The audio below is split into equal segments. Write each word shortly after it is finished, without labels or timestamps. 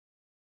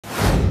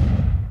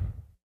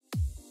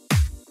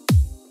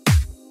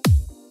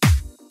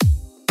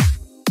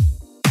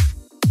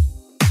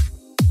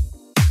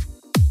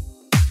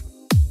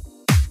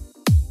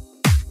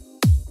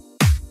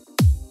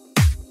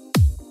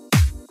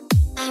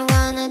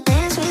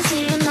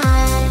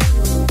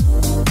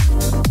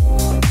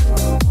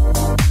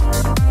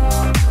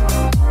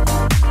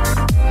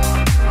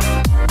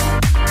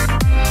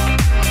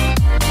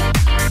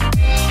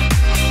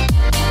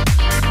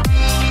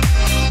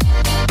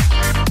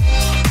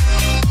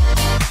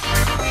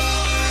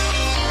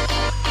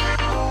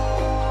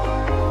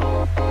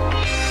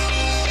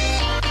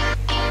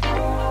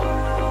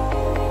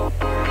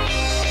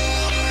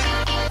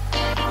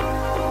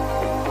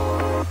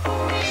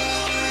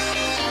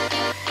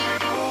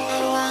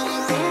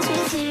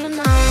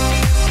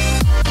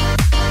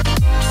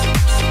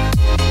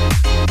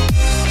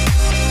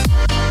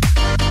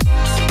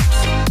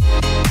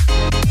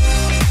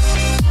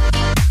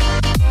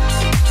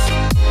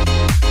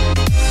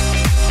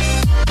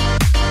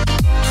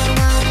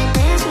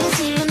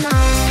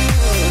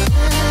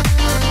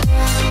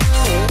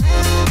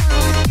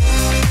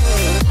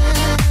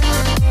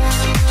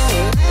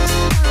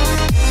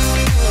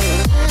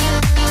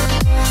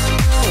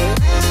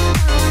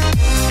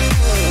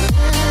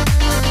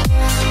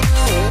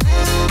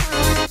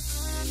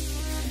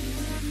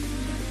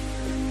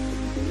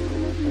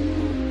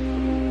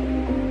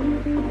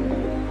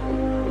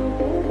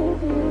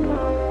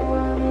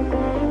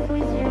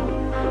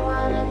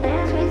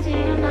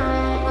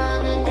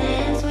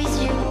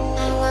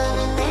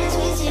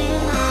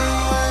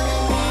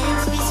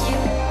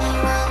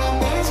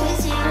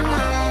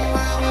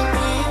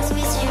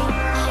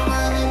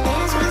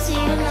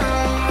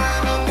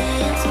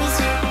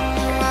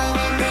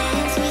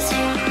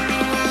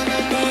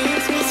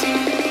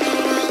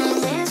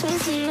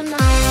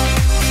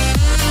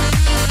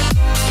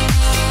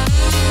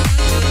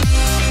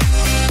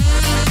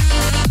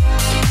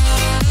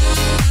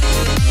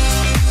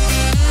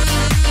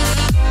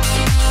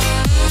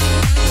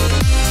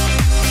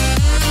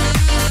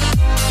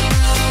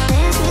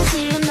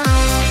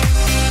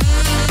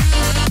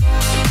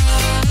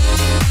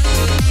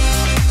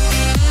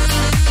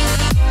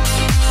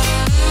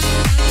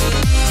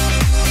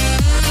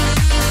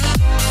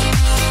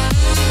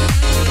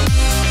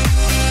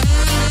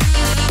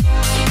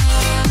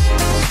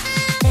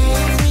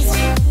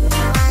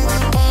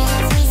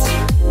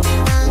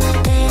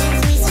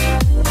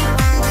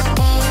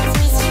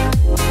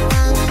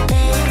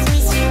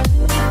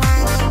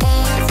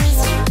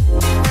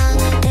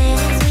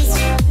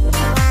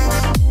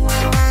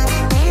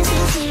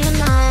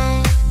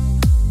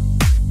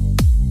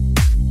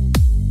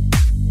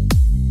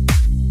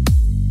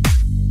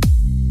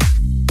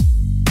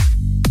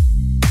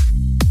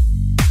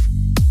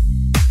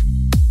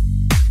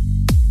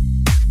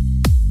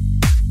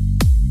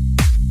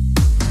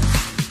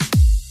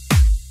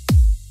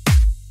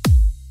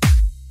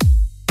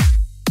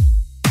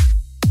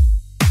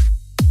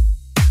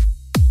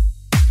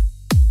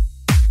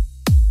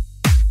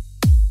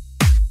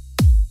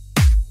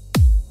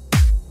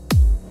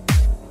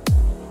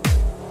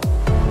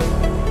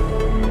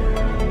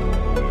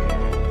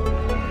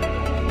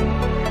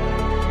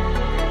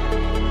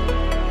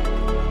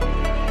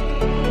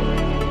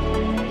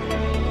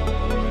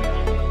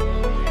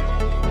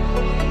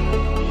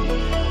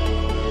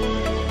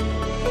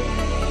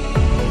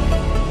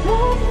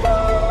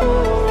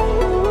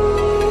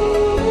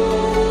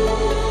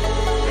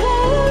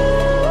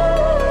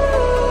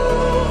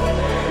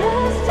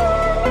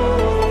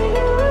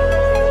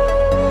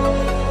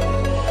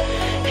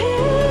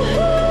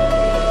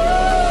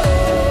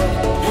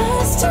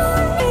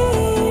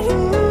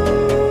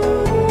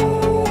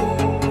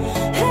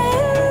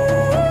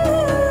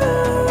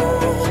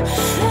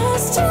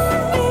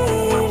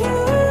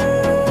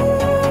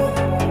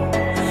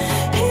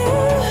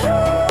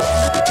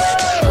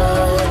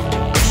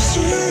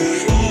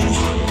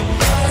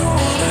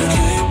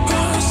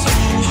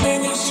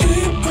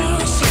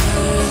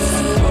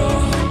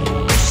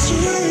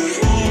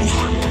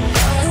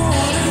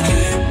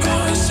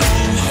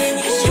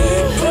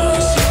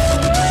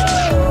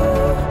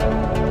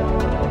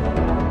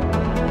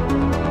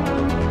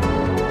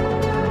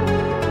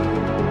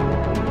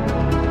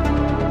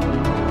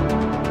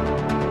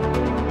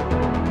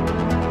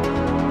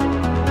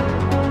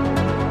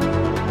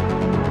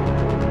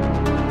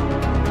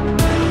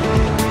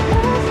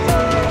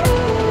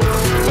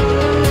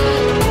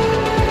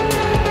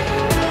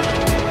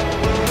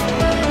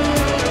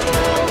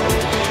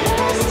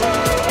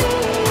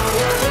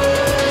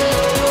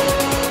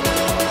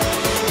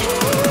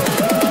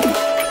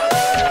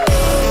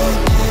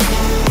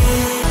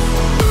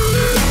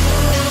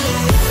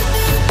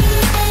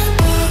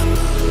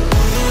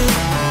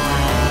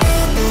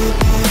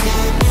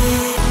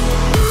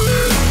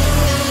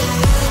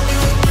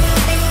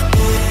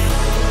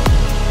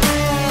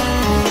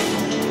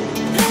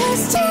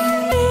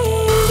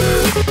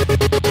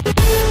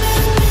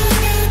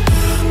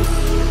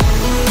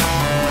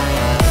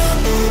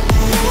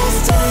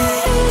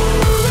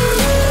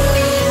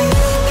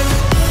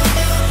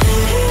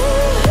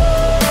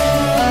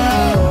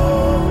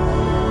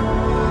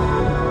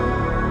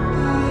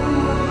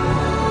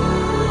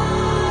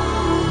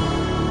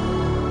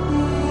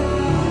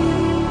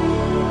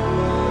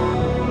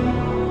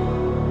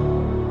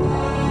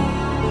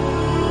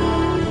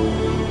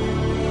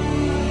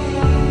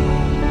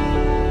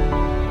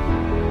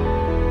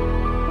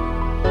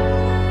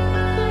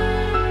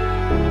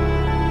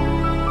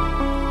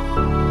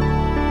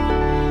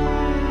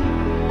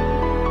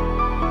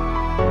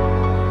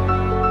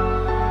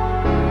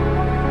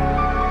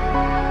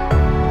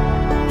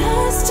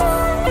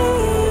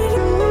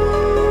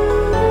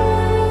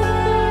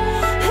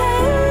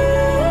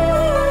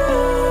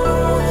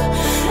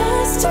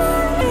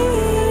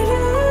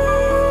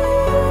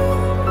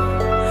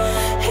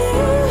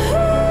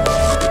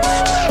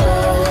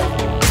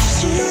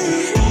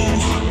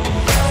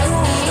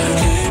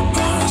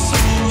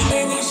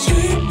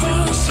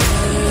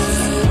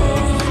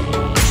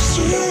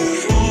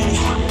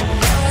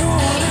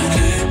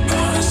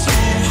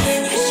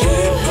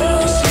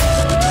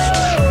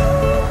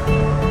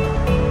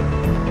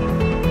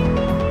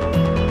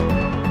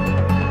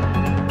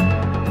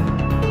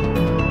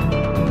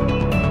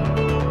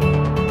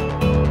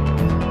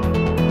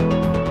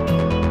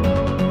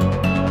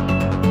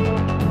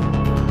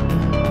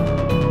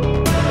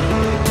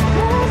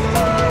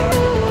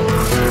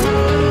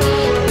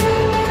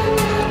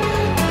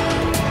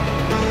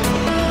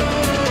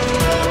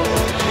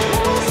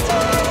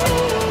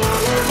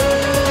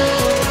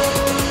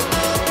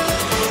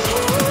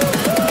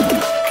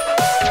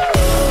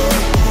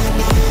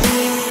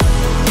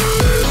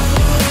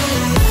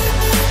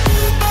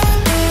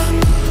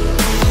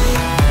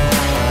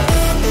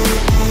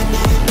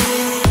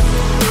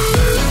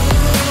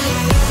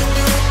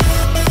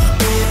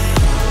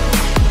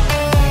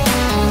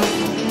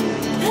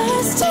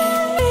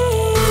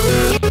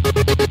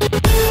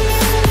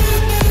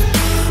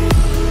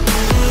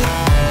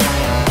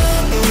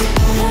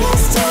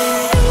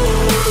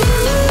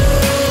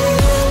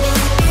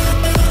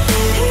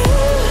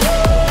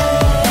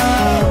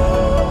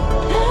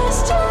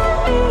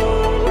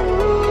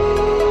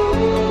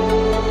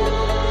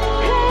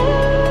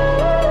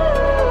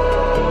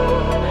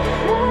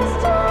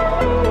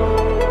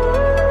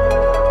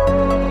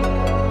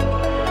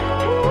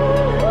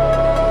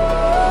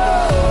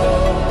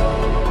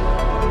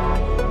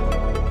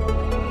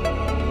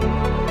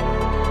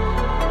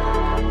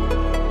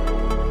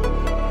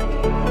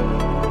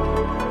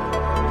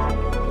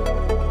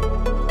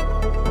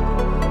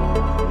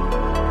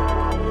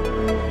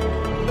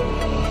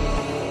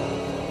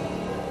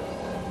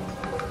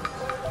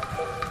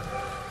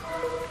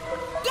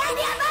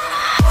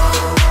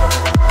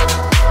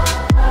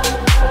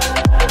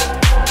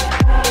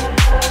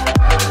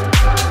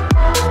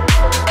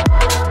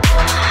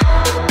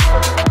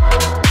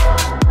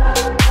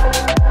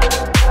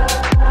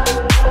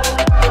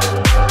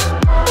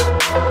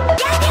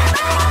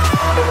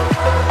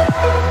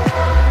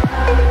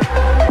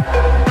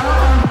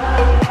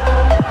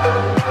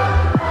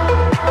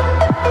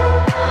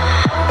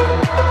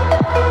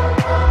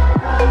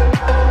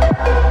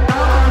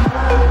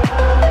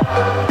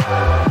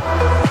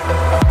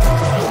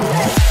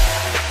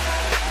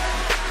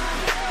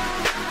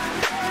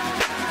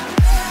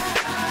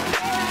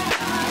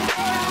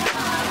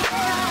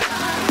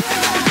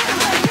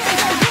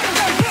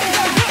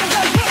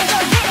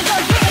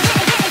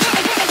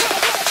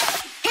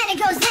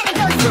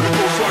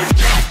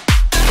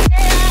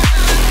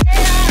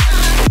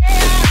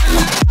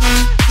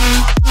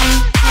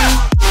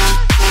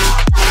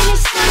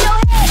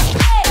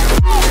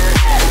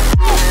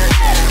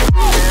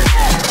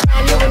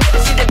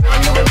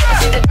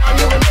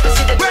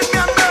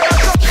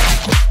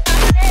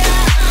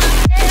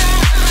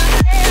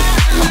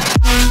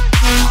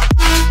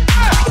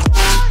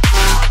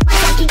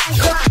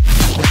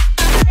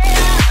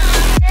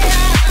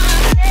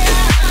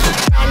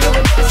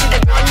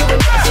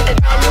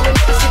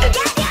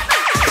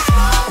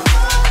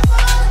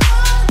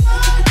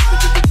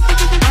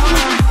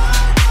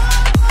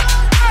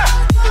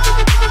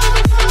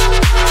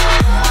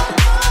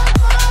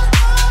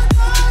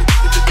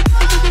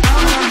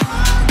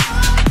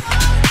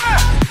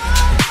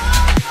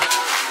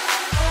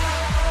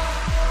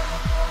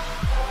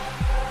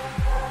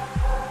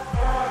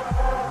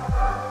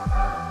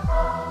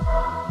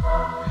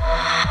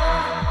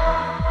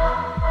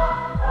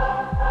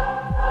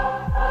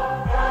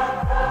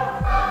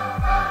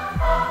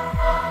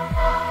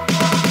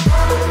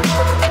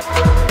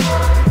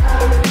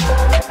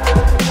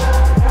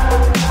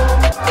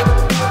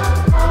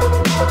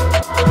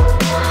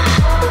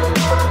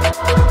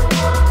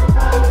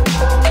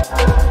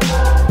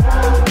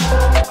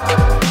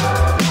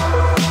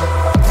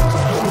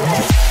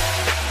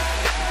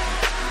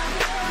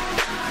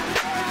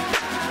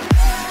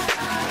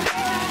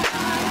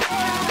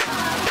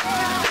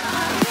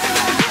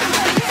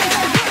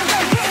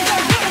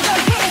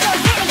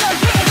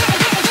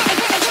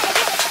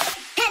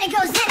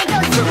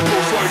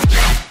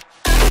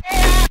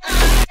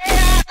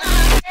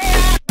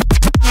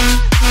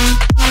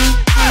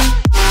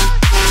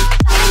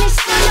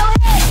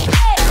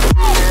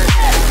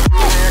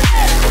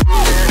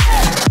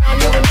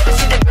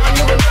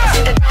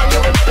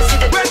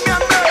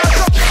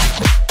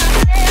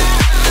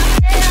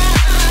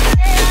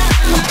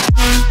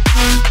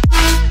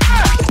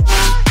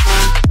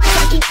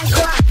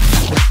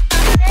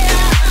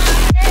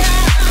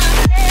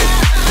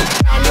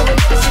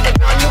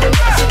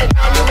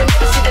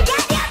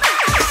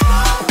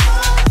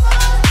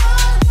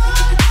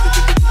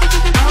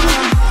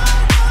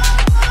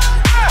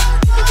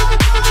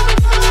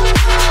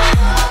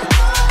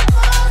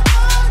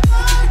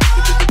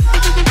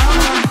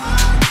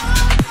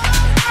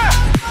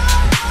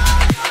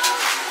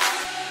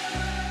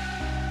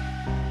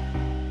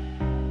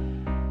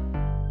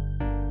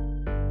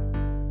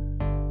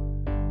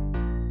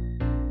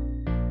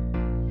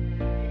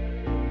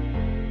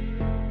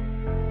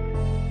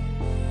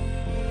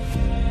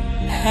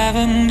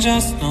Heaven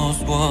just knows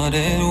what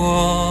it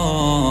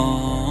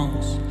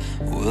wants.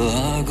 Will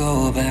I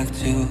go back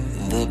to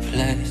the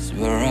place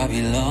where I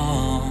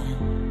belong?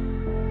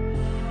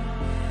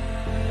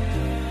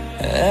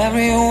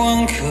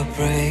 Everyone could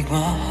break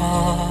my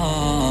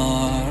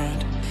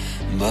heart,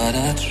 but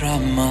I try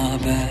my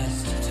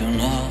best to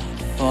not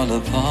fall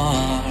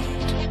apart.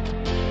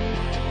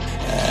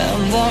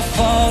 And I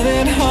find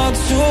it hard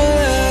to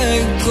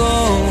let go.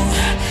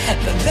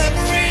 The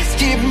memories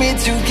keep me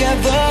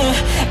together.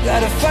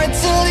 Gotta fight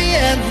till the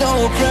end, no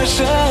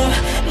pressure,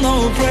 no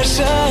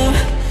pressure.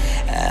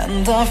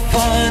 And I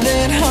find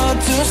it hard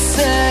to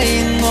say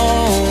no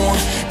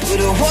to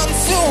the ones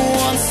who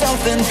want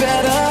something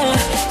better,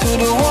 to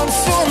the ones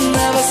who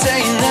never say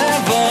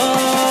never.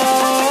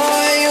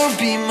 You'll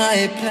be my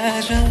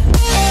pleasure.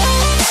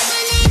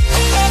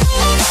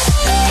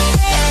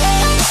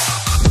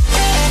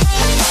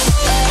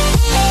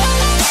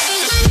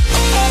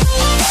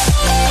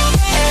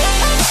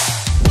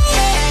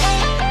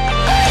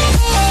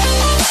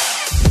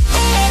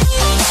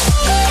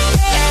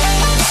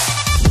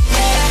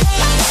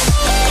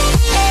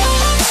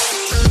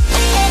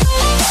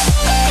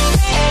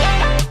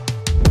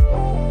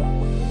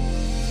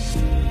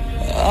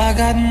 I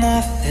got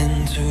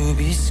nothing to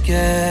be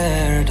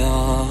scared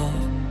of,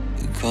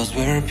 because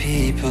where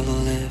people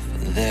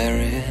live, there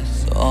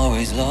is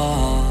always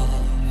love.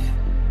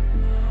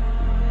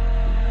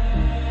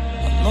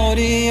 I know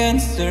the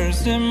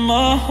answers in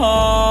my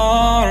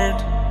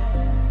heart,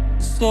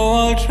 so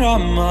I'll try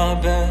my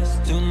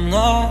best to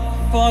not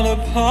fall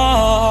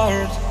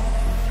apart.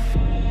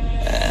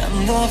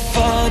 And I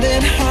find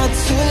it hard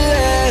to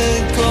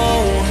let go.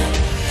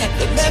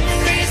 The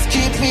memories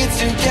keep me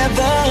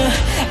together.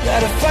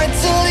 Gotta fight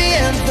till the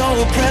end, no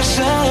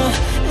pressure,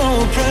 no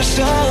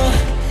pressure.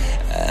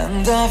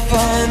 And I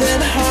find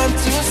it hard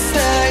to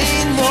say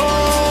no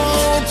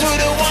to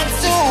the ones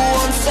who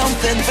want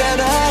something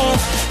better,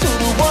 to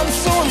the ones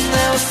who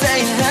never say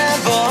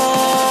never.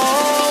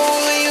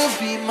 Will you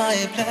be my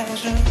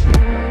pleasure?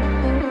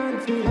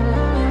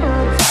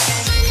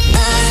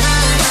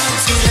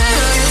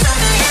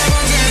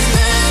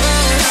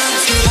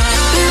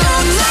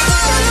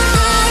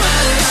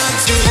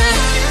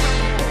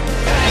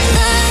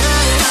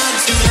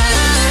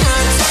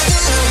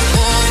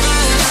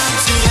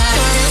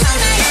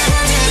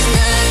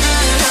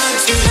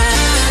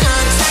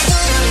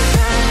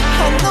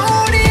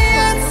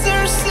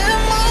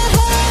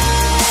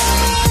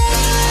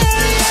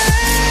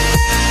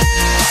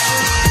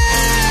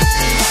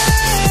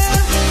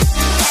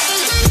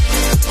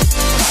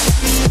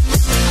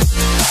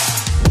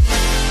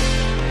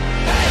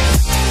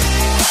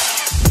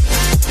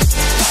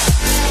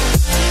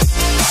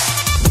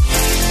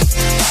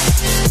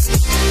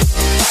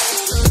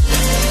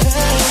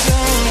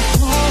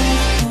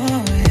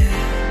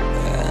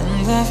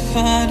 I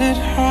find it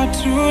hard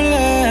to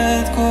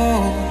let go.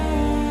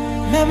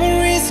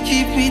 Memories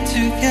keep me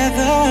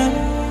together.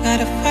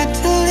 Gotta fight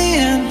till the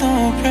end,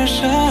 no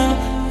pressure,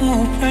 no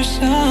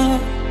pressure.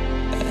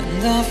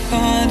 And I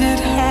find it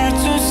hard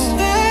to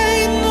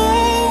say no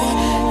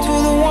to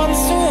the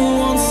ones who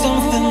want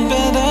something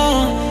better,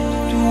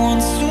 to the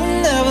ones who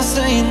never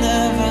say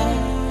never.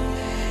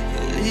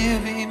 Will you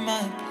be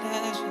my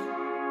pleasure?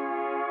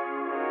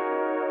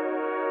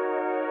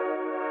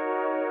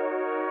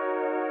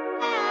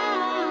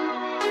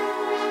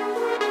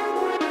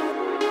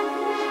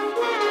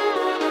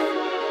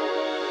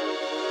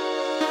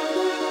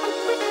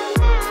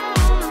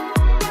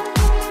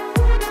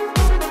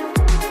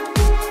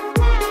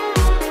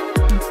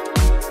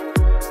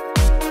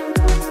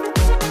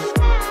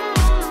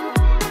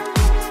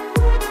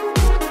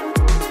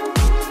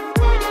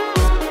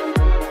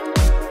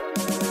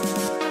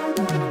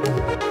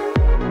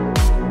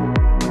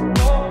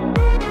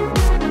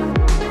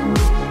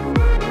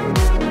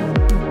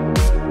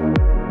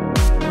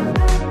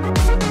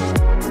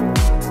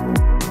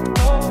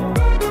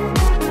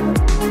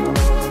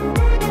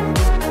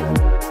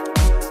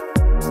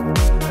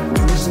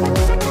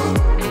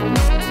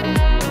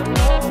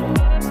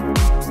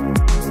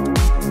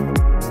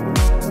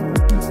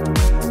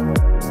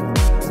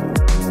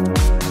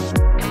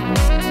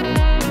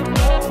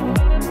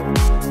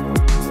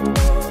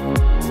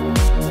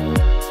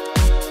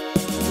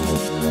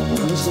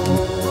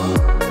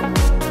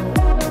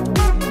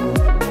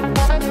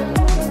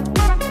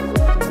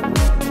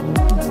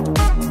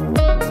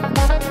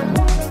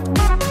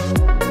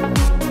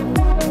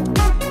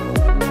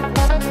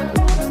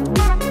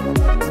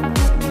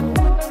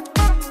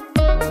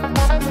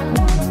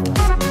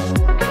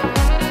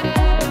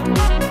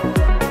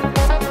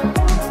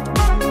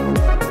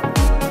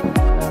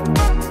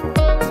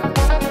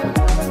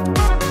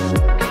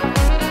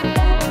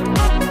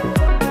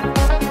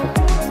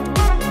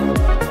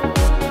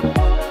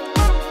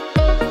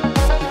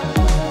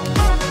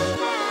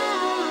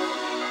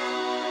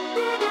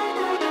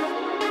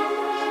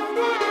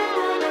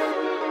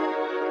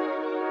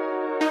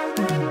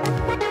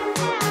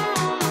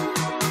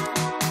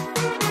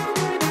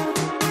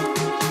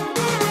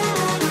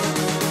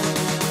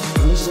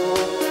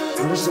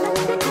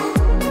 Soul.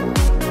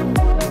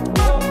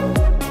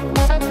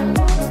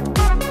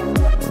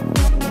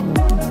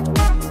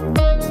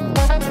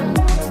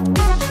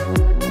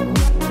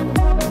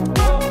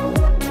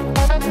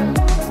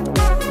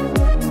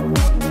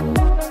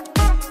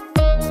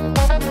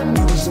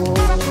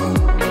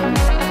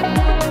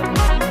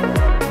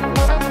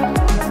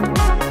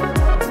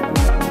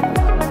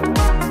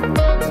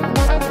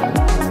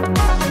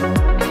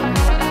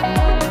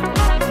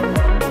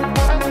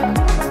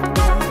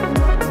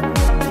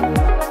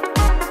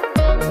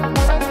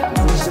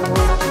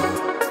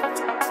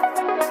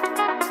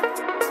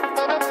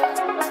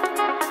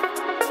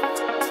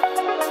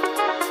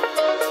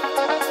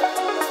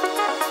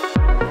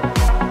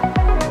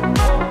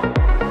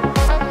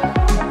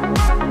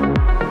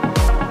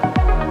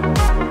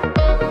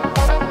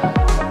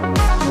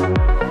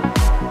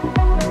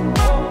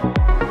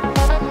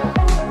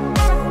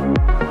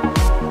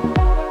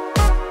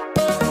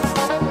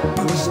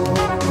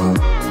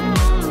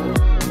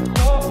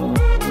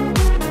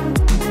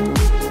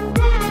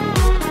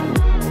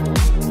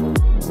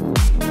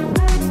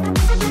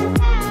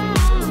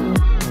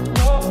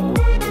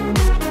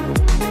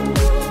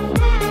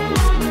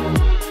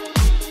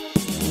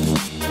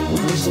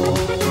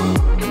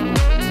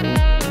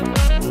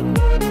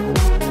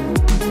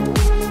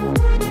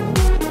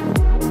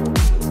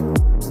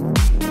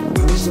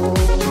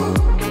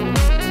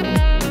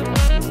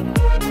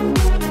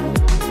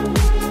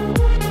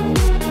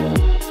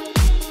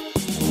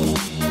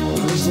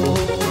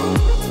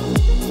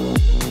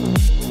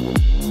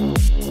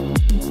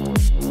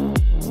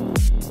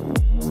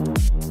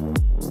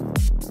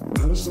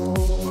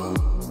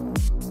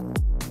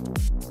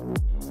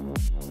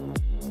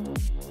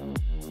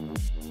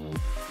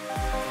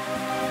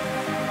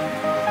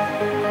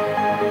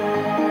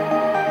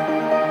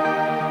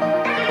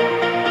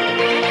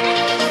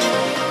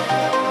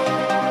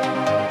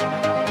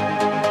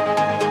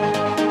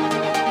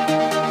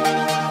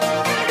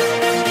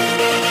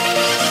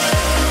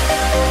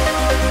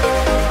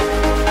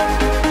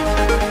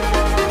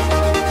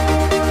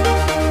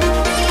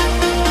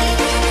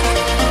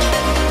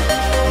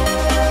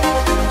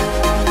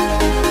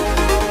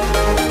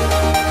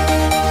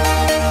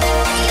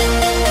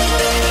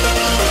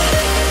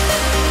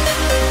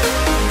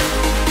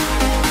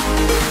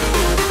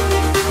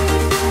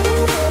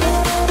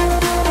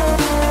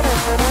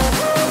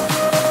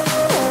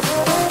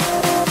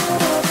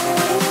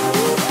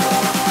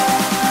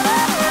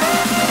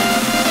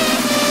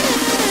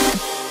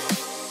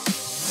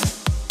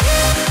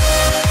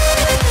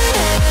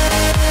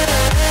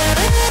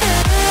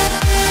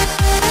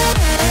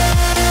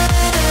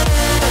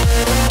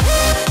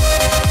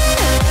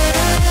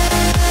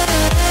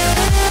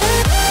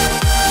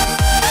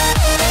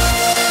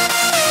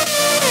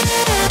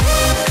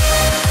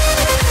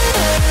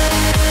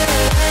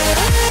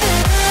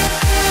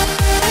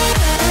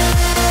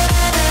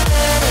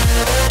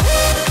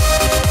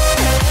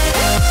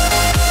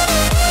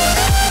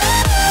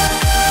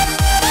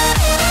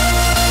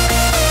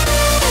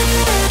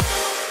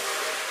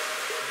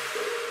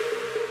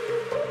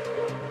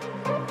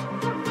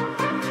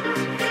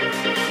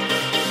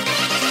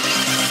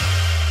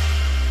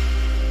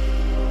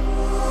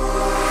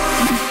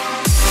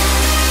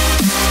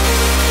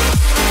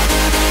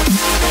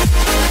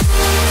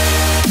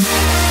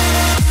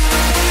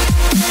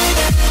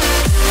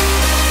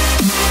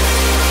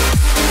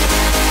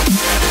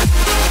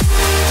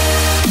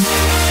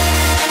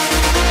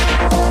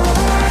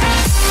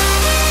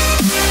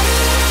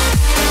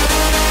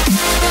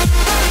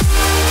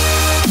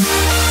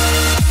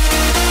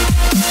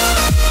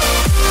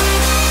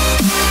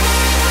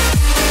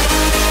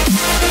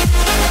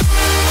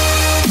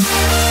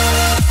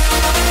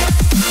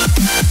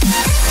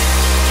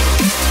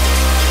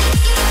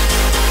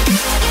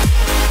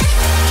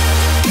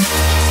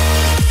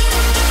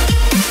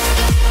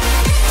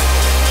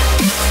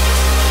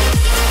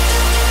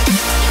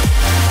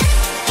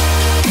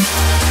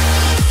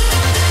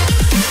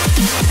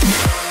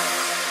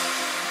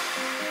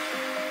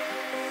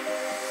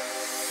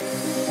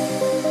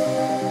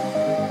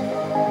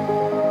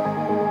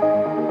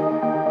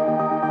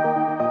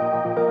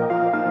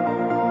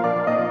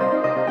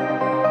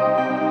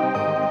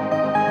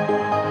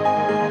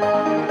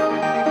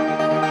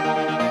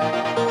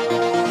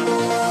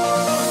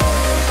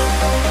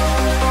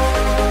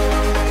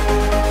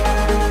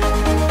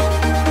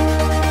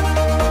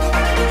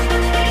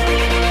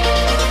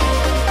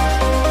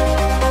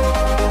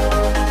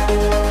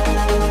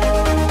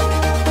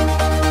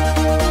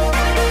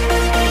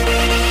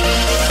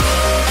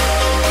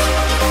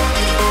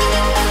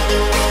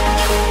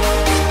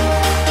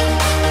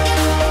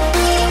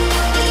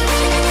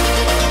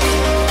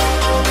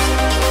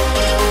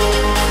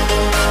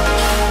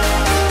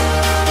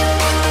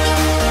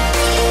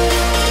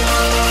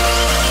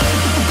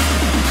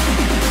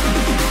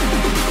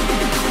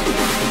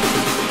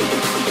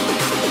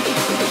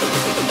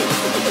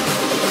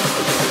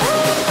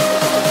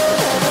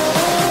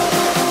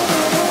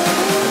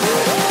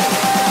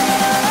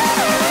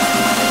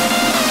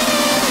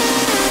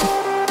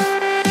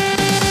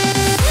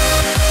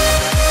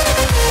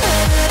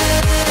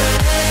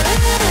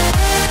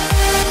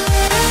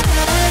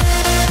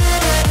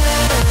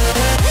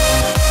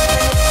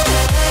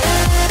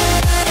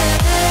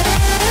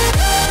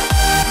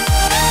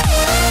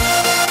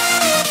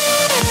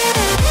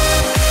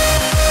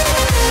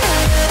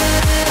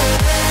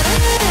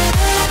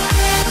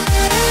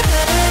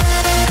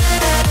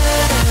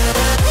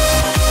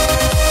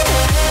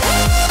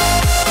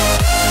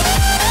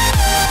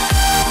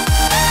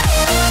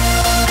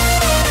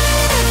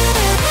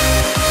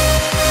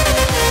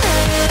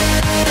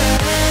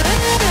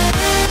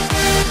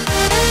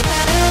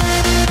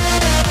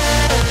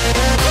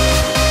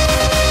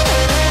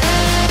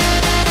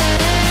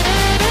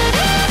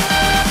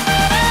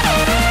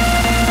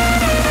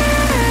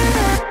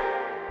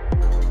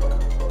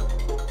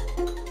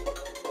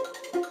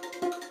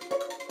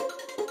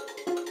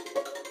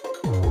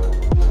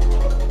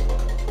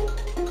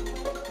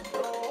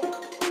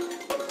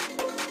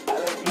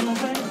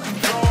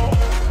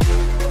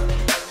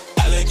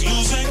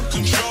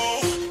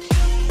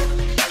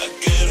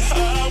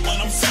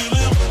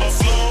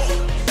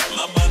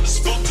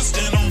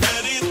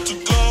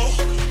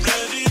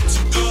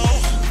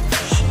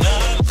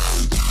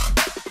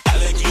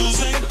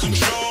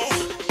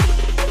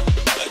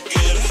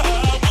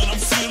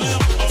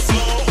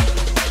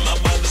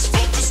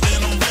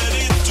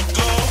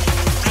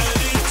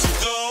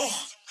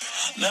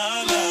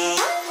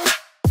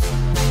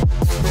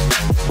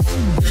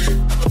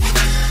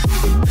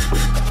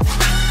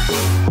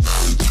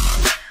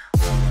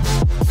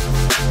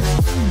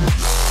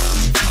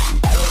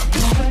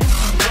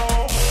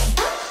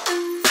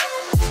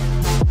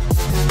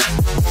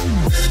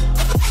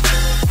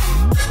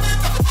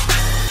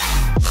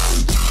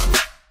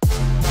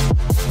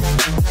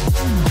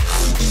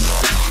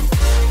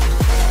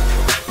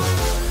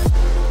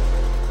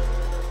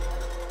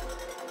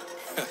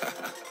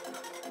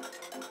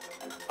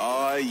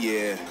 Oh,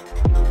 yeah.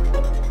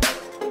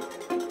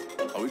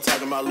 Are we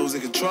talking about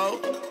losing control?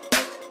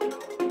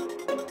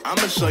 I'm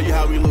gonna show you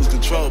how we lose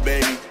control,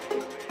 baby.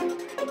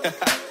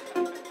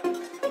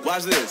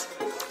 Watch this.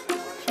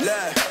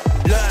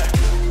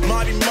 Look,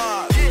 Marty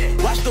Mark.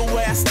 Watch the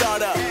way I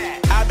start up.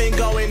 I've been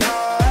going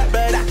hard,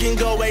 but I can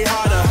go way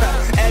harder.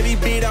 Every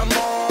beat I'm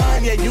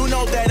on, yeah, you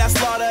know that I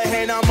slaughter.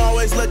 And I'm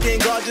always looking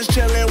gorgeous,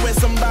 chilling with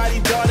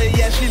somebody's daughter.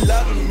 Yeah, she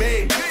loving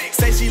me.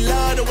 Say she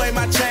love the way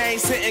my chain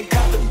sit and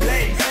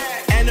contemplate.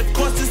 And of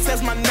course it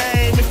says my name